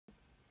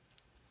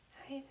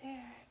Hey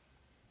there.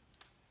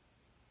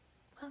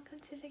 Welcome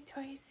to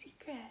Victoria's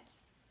Secret.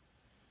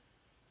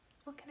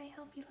 What can I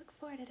help you look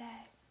for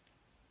today?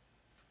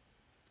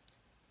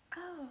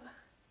 Oh,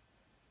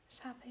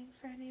 shopping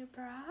for a new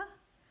bra?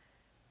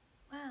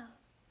 Well,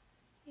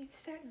 you've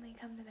certainly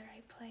come to the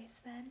right place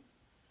then.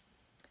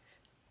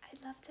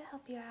 I'd love to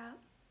help you out.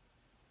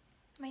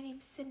 My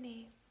name's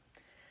Sydney.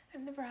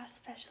 I'm the bra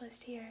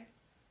specialist here.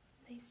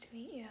 Nice to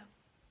meet you.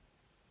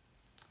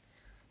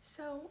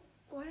 So,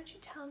 why don't you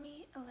tell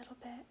me a little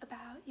bit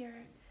about your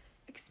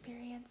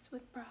experience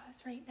with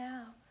bras right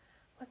now?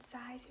 What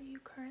size are you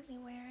currently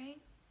wearing?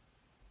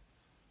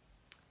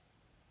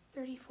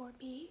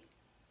 34B?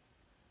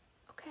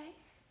 Okay,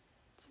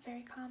 it's a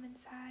very common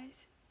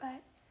size,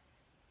 but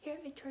here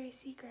at Victoria's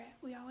Secret,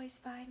 we always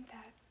find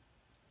that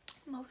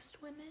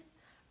most women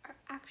are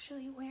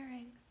actually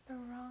wearing the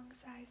wrong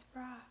size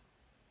bra.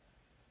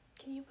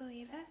 Can you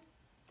believe it?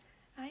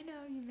 I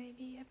know you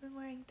maybe have been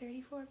wearing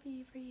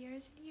 34B for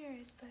years and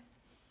years, but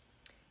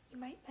you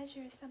might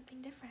measure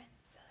something different,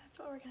 so that's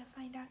what we're going to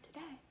find out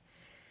today.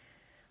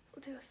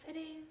 We'll do a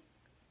fitting,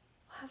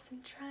 we'll have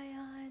some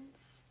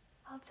try-ons,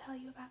 I'll tell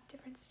you about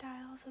different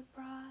styles of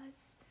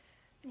bras,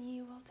 and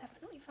you will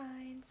definitely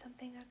find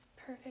something that's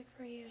perfect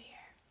for you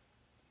here.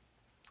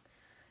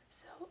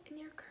 So, in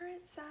your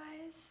current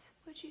size,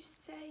 would you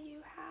say you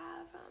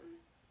have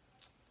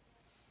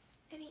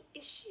any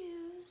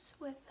issues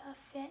with a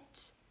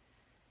fit?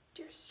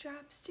 Do your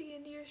straps dig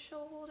into your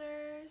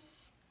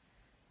shoulders?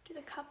 Do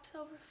the cups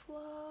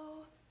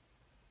overflow?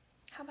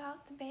 How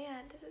about the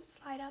band? Does it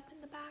slide up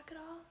in the back at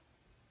all?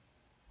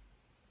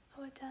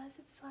 Oh, it does?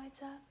 It slides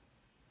up?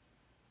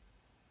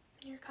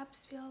 And your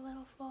cups feel a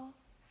little full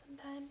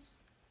sometimes?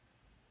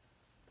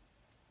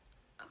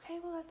 Okay,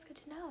 well that's good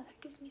to know. That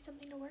gives me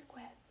something to work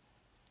with.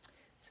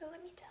 So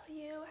let me tell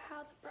you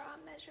how the bra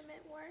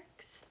measurement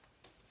works.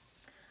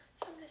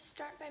 So I'm going to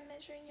start by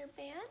measuring your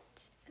band,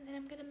 and then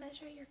I'm going to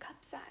measure your cup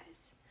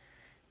size.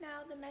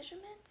 Now the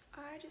measurements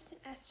are just an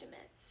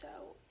estimate, so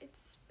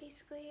it's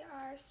basically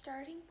our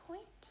starting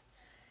point,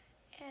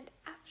 and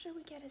after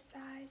we get a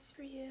size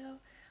for you,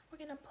 we're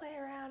going to play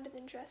around in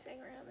the dressing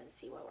room and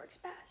see what works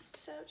best.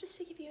 So just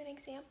to give you an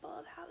example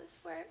of how this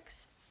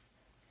works,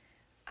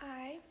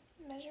 I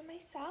measure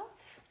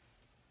myself.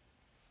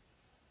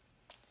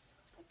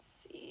 Let's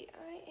see,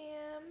 I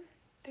am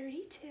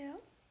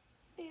 32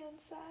 band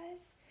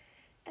size,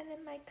 and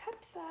then my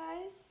cup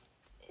size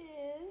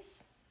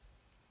is,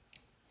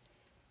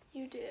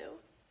 you do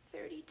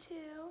 32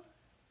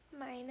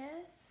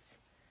 minus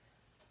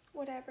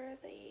whatever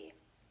the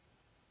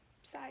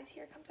size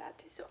here comes out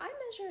to. So I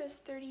measure as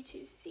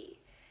 32C,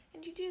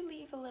 and you do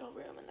leave a little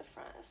room in the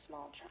front, a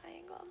small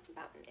triangle,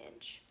 about an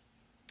inch.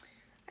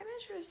 I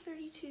measure as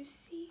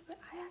 32C, but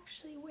I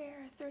actually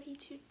wear a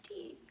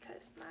 32D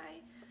because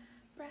my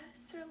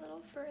breasts are a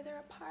little further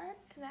apart,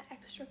 and that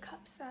extra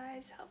cup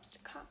size helps to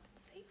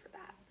compensate for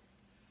that.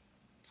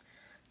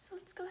 So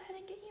let's go ahead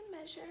and get you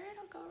measured.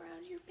 I'll go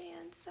around your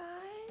band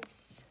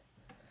size.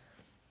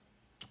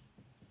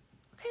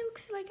 Okay,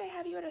 looks like I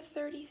have you at a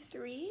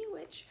 33,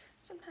 which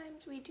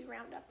sometimes we do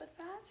round up with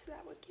that, so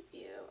that would give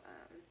you,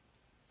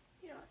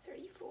 a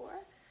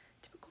 34,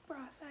 typical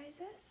bra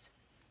sizes.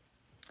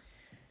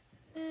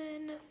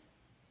 Then,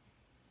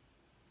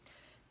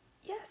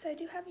 yes, I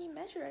do have you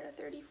measure at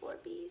a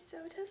 34B, so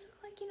it does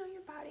look like you know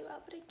your body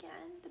well, but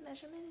again, the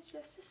measurement is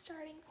just a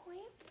starting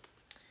point.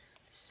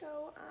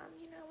 So,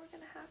 we're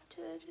gonna have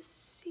to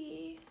just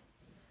see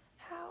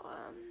how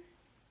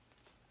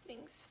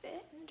things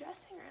fit in the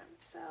dressing room.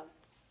 So,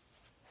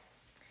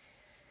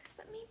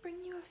 let me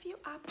bring you a few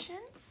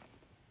options.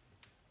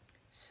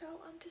 So,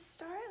 to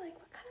start,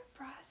 what kind of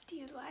bras do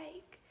you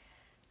like?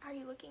 Are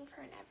you looking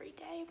for an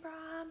everyday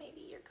bra?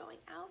 Maybe you're going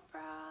out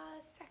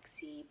bra,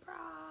 sexy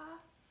bra,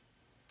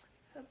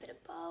 a bit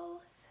of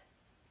both?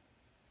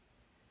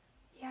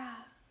 Yeah.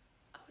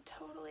 Oh,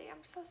 totally.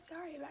 I'm so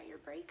sorry about your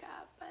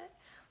breakup, but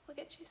we'll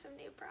get you some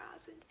new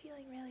bras and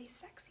feeling really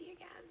sexy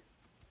again.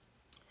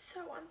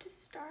 So, to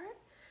start,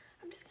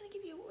 I'm just going to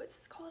give you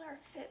what's called our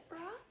Fit Bra.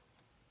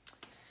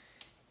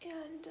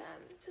 And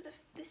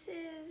this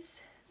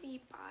is the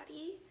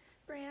Body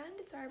brand.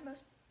 It's our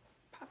most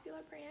popular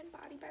brand,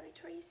 Body by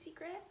Victoria's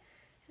Secret.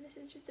 And this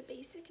is just a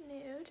basic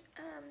nude.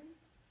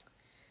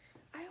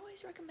 I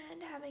always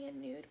recommend having a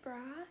nude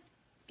bra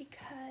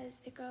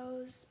because it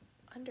goes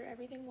under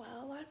everything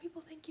well. A lot of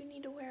people think you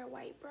need to wear a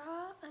white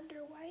bra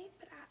under white,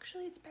 but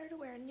actually it's better to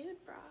wear a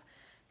nude bra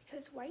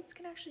because whites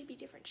can actually be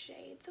different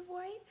shades of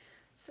white,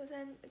 so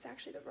then it's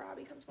actually the bra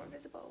becomes more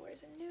visible,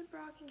 whereas a nude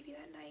bra can give you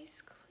that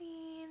nice,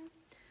 clean,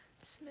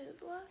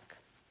 smooth look.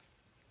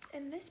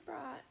 And this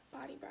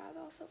body bra is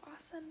also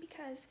awesome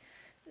because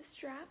the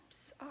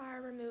straps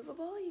are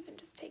removable. You can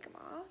just take them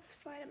off,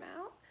 slide them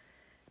out,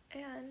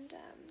 and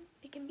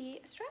it can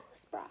be a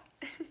strapless bra,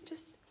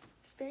 just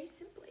very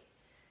simply.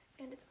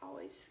 And it's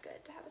always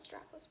good to have a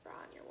strapless bra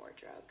in your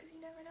wardrobe because you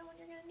never know when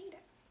you're going to need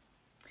it.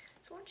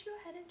 So why don't you go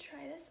ahead and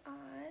try this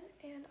on,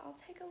 and I'll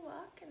take a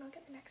look and I'll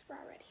get the next bra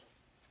ready.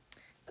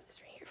 Put this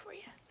right here for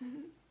you.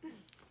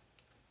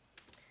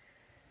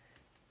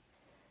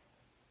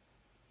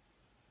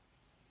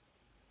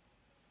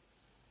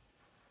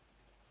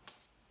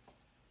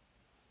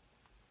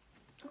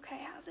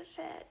 How's it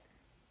fit?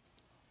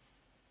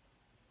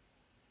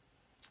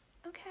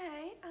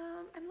 Okay,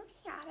 I'm looking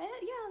at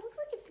it. Yeah, it looks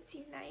like it fits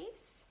you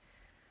nice.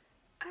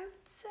 I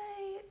would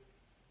say,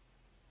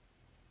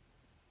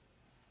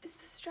 is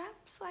the strap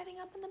sliding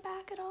up in the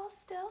back at all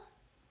still?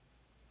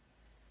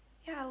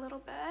 Yeah, a little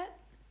bit.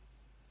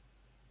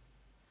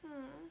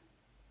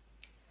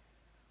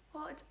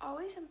 Well, it's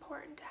always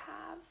important to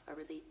have a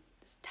really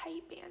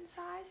tight band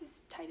size,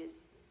 as tight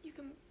as you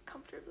can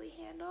comfortably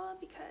handle,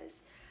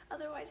 because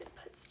otherwise it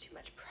puts too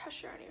much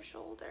pressure on your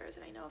shoulders.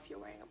 And I know if you're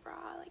wearing a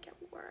bra like at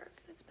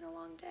work and it's been a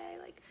long day,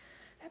 like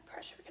that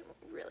pressure can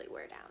really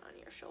wear down on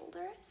your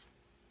shoulders.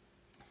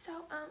 So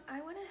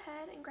I went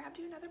ahead and grabbed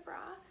you another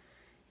bra,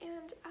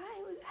 and I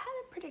had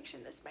a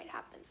prediction this might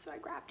happen, so I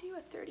grabbed you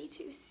a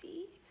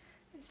 32C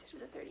instead of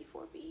the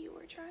 34B you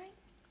were trying.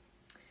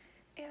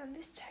 And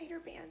this tighter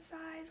band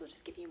size will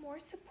just give you more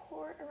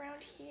support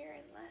around here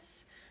and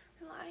less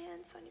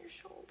reliance on your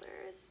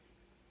shoulders.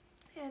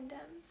 And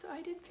so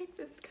I did pick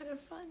this kind of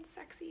fun,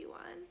 sexy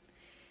one.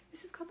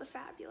 This is called the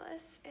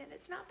Fabulous, and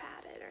it's not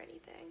padded or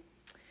anything.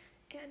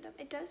 And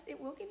it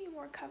will give you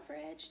more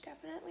coverage,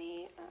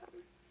 definitely.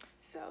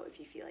 So if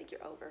you feel like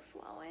you're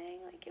overflowing,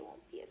 like it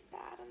won't be as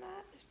bad on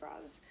that. This bra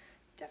is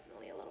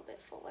definitely a little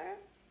bit fuller,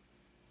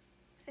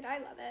 and I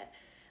love it.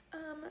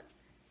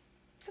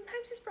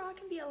 Sometimes this bra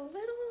can be a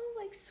little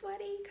like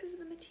sweaty because of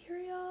the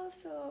material,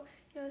 so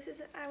you know,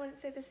 I wouldn't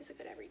say this is a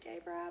good everyday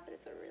bra, but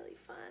it's a really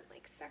fun,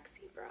 like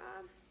sexy bra,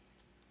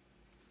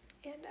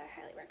 and I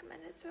highly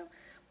recommend it. So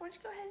why don't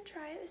you go ahead and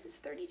try it. This is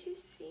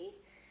 32C,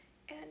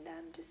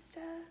 and just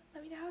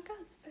let me know how it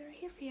goes. Put it right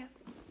here for you.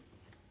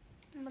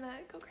 I'm gonna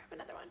go grab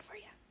another one for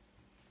you.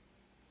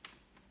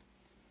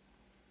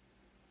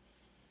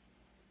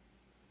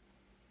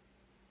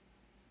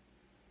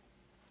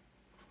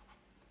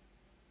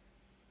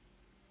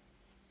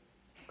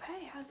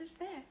 Okay, how's it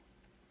fit?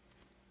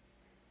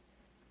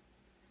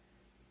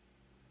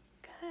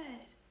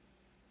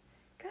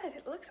 Good,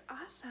 it looks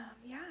awesome,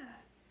 yeah.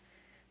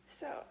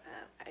 So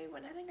I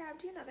went ahead and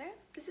grabbed you another.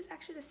 This is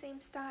actually the same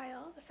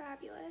style, the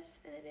Fabulous,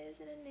 and it is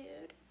in a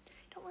nude.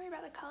 Don't worry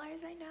about the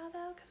colors right now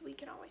though, because we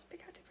can always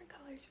pick out different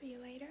colors for you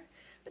later.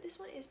 But this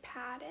one is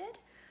padded,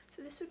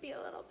 so this would be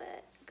a little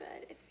bit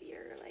good if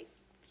you're like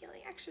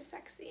feeling extra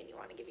sexy and you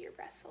want to give your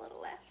breasts a little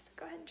lift. So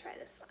go ahead and try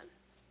this one.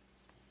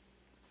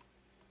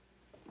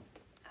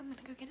 I'm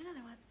gonna go get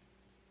another one.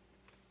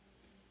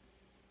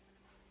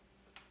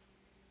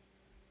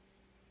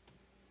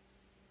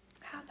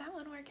 How'd that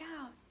one work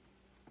out?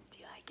 Do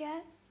you like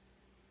it?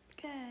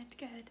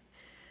 Good.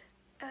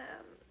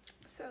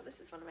 So this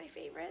is one of my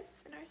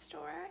favorites in our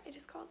store. It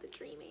is called the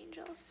Dream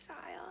Angel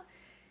style,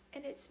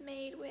 and it's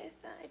made with,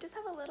 it does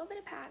have a little bit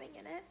of padding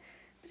in it,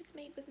 but it's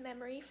made with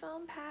memory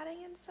foam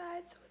padding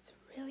inside, so it's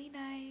really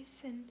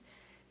nice and,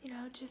 you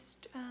know,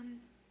 just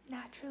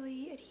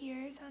naturally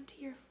adheres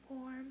onto your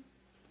form.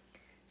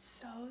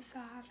 So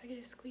soft, I could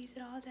just squeeze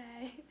it all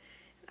day.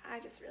 And I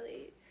just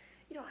really,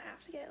 you don't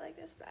have to get it like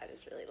this, but I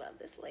just really love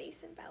this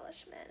lace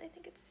embellishment. I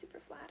think it's super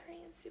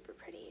flattering and super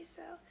pretty.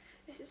 So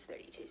this is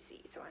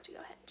 32C, so why don't you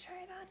go ahead and try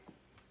it on.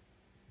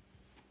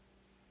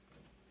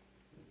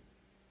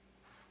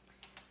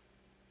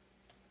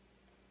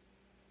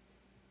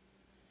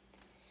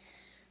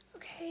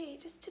 Okay,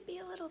 just to be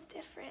a little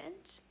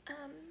different,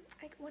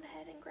 I went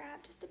ahead and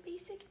grabbed just a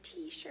basic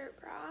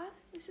t-shirt bra.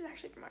 This is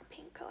actually from our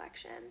pink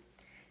collection.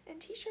 And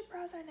t-shirt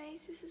bras are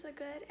nice. This is a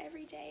good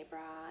everyday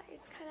bra.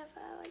 It's kind of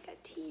like a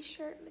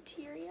t-shirt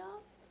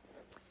material.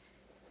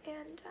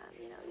 And,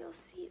 you know, you'll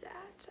see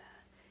that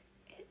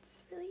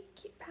it's really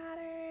cute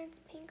patterns,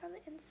 pink on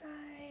the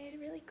inside,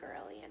 really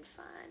girly and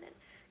fun, and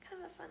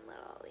kind of a fun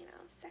little, you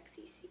know,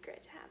 sexy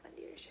secret to have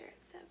under your shirt.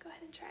 So go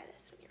ahead and try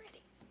this when you're ready.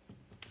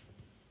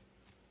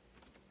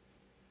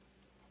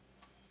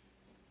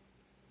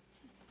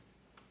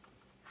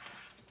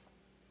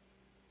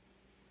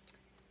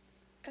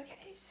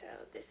 Okay, so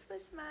this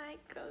was my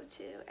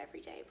go-to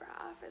everyday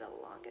bra for the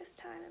longest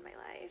time in my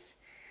life.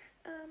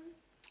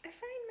 I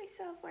find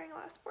myself wearing a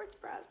lot of sports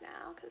bras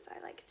now because I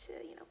like to,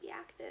 you know, be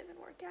active and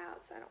work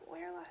out, so I don't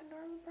wear a lot of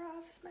normal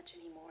bras as much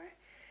anymore.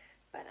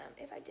 But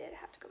if I did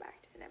have to go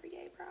back to an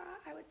everyday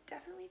bra, I would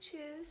definitely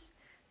choose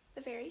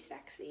the Very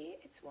Sexy.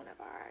 It's one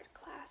of our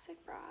classic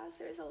bras.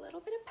 There's a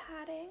little bit of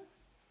padding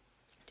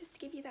just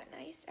to give you that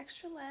nice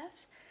extra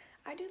lift.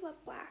 I do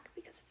love black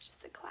because it's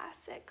just a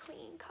classic,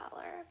 clean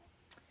color.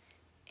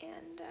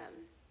 And,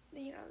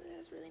 you know, it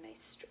has really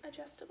nice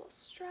adjustable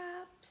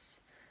straps,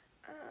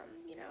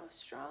 you know,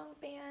 strong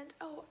band.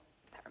 Oh,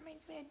 that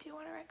reminds me, I do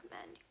want to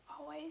recommend you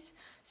always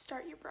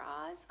start your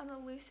bras on the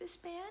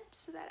loosest band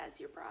so that as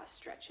your bra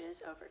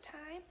stretches over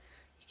time,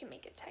 you can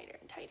make it tighter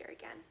and tighter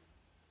again.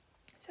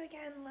 So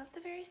again, love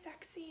the Very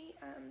Sexy.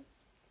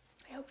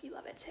 I hope you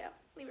love it too.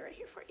 Leave it right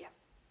here for you.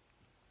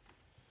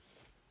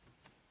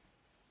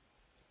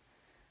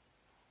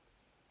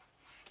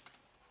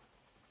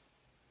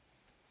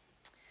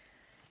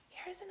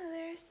 Here's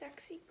another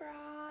sexy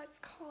bra. It's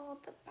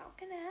called the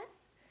Balconette,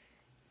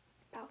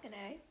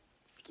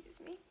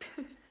 excuse me.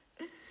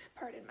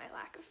 Pardon my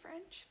lack of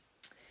French.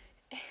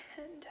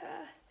 And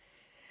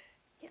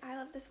yeah, I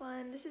love this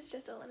one. This is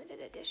just a limited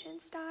edition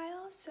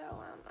style, so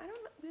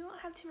we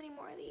won't have too many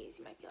more of these.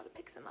 You might be able to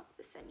pick some up at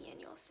the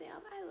semi-annual sale,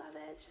 but I love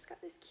it. It's just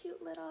got this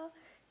cute little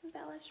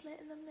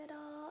embellishment in the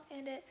middle,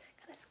 and it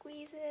kind of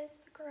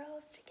squeezes the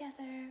girls together,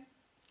 and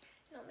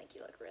it'll make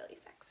you look really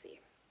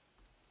sexy.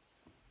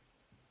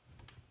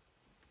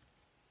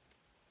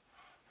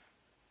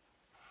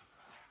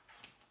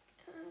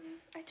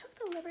 I took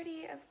the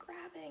liberty of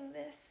grabbing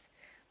this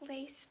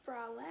lace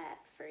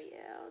bralette for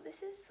you. This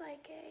is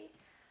like a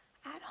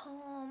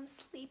at-home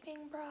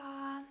sleeping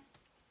bra.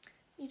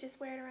 You just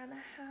wear it around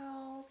the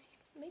house.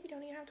 You maybe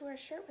don't even have to wear a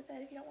shirt with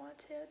it if you don't want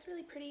to. It's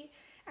really pretty.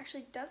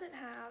 Actually doesn't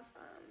have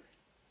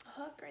a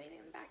hook or anything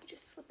in the back. You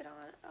just slip it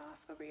on off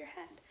over your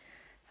head.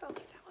 So I'll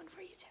leave that one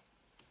for you too.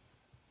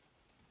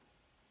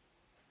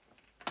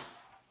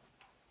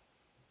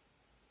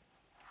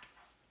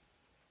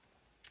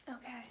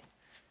 Okay,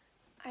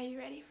 are you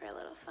ready for a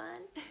little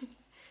fun?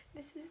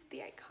 This is the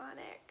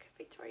iconic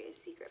Victoria's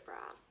Secret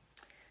bra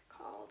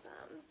called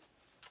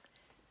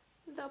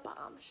the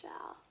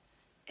Bombshell,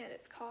 and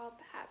it's called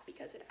that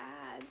because it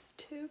adds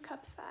 2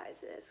 cup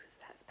sizes, because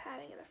it has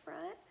padding in the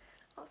front,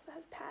 also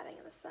has padding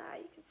in the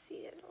side. You can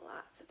see it,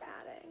 lots of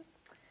padding,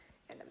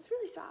 and it's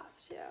really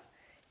soft too,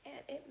 and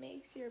it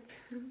makes your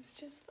boobs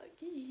just look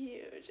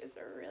huge. It's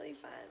really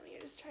fun when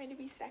you're just trying to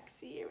be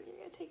sexy or when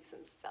you're gonna take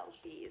some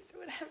selfies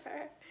or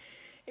whatever.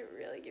 It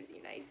really gives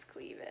you nice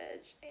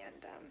cleavage,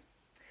 and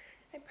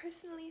I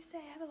personally say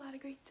I have a lot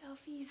of great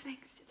selfies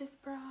thanks to this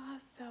bra,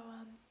 so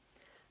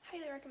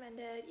highly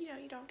recommended. You know,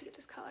 you don't have to get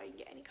this color, you can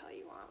get any color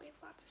you want. We have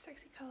lots of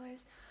sexy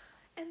colors.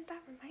 And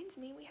that reminds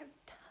me, we have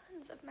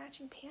tons of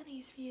matching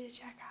panties for you to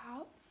check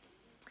out.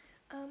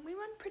 We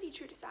run pretty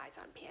true to size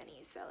on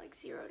panties, so like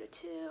 0 to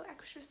 2,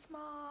 extra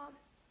small,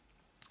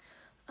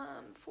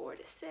 4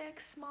 to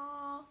 6,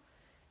 small,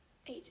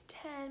 8 to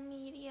 10,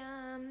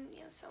 medium,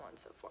 you know, so on and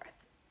so forth.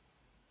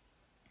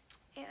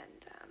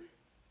 And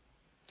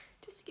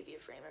just to give you a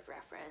frame of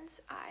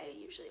reference, I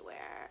usually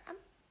wear,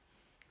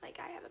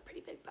 I have a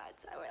pretty big butt,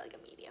 so I wear like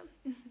a medium.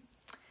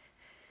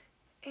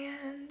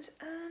 And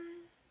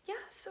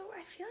yeah, so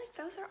I feel like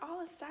those are all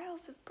the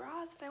styles of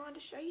bras that I wanted to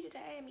show you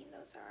today. I mean,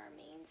 those are our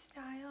main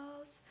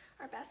styles,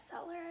 our best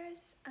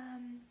sellers.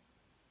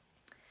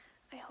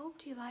 I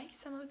hope you liked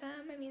some of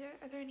them. I mean,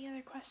 are there any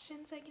other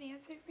questions I can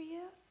answer for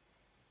you?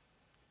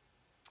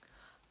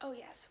 Oh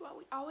yes, well,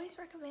 we always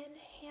recommend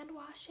hand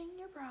washing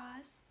your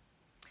bras.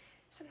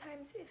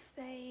 Sometimes if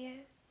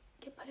they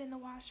get put in the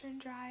washer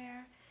and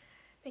dryer,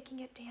 they can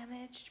get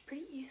damaged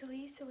pretty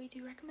easily, so we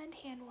do recommend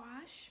hand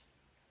wash.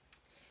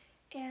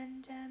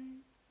 And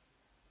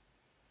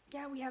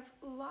yeah, we have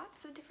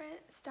lots of different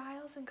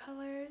styles and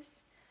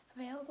colors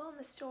available in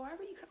the store,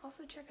 but you can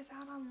also check us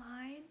out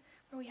online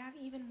where we have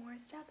even more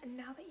stuff. And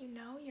now that you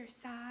know your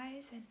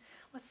size and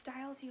what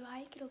styles you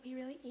like, it'll be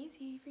really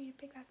easy for you to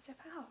pick that stuff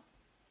out.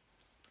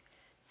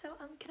 So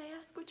can I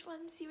ask which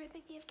ones you were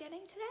thinking of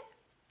getting today?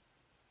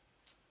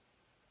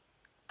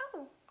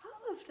 Oh,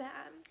 all of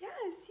them.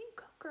 Yes, you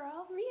go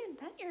girl,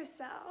 reinvent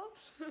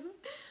yourself.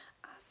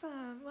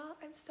 Awesome. Well,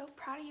 I'm so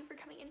proud of you for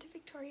coming into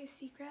Victoria's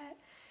Secret.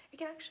 It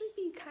can actually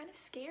be kind of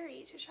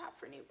scary to shop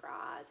for new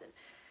bras, and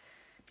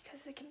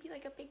because it can be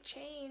like a big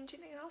change,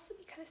 and it can also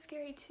be kind of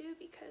scary too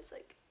because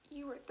like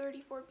you were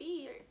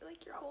 34B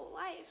like your whole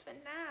life, and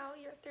now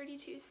you're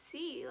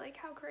 32C. Like,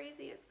 how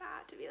crazy is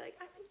that to be like,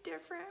 I'm a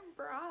different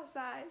bra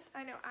size?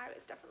 I know I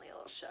was definitely a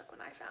little shook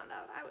when I found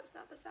out I was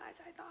not the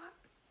size I thought.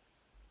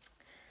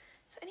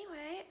 So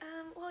anyway,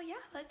 well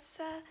yeah, let's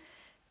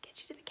get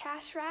you to the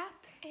cash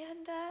wrap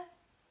and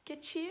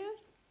get you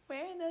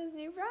wearing those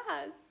new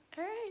bras.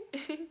 All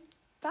right,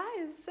 bye.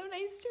 It's so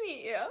nice to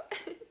meet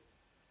you.